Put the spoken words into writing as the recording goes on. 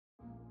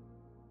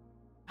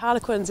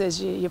Harlequins,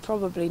 as you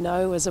probably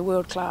know, is a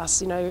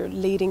world-class,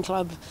 leading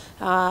club,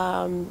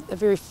 a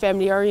very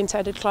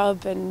family-orientated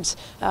club, and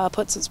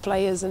puts its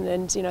players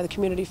and the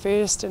community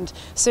first, and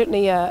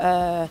certainly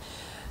a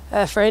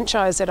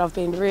franchise that I've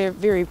been very,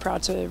 very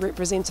proud to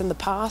represent in the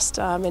past,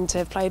 and to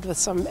have played with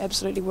some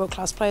absolutely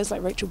world-class players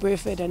like Rachael,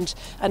 Burford, and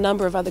a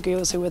number of other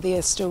girls who are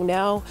there still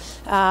now.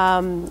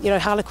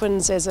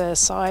 Harlequins as a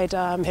side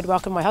had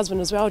welcomed my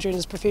husband as well during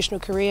his professional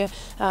career.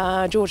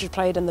 George had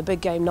played in the big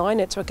game 9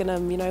 at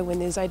Twickenham, when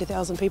there's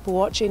 80,000 people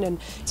watching, and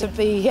to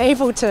be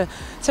able to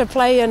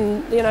play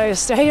in a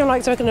stadium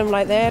like Twickenham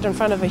like that in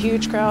front of a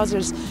huge crowd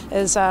is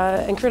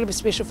incredibly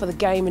special for the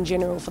game in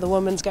general, for the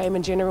women's game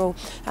in general.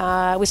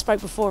 We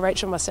spoke before,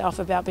 Rachael and myself,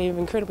 about being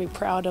incredibly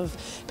proud of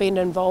being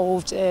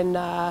involved in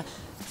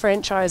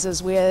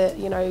franchises where,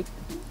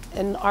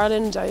 in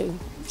Ireland, I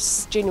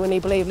genuinely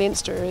believe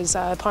Leinster is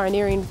a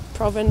pioneering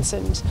province,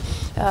 and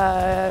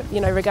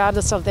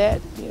regardless of that,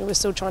 we're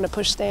still trying to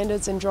push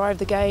standards and drive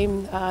the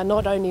game,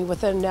 not only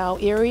within our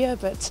area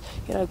but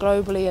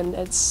globally, and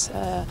it's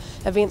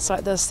events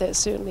like this that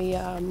certainly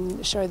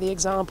show the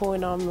example,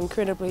 and I'm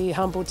incredibly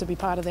humbled to be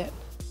part of that.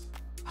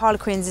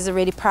 Harlequins is a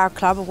really proud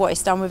club of what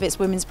it's done with its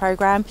women's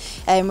programme.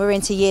 We're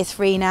into year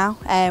 3 now,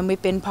 and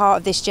we've been part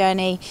of this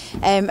journey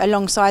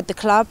alongside the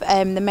club,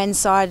 the men's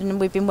side, and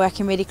we've been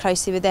working really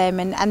closely with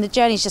them, and the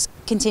journey's just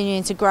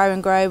continuing to grow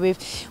and grow.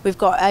 We've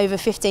got over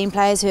 15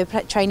 players who are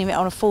training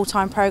on a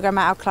full-time programme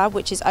at our club,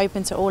 which is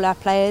open to all our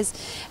players.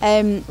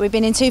 We've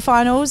been in 2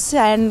 finals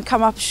and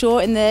come up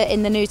short in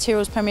the new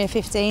Tyrrell's Premier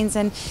 15s,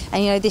 and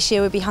this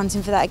year we'll be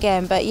hunting for that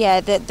again. But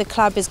yeah, the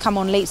club has come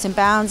on leaps and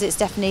bounds. It's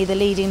definitely the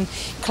leading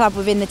club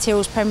within the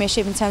Tyrrell's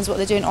Premiership in terms of what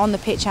they're doing on the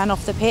pitch and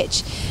off the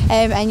pitch,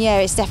 and yeah,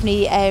 it's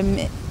definitely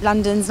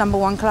London's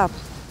 #1 club.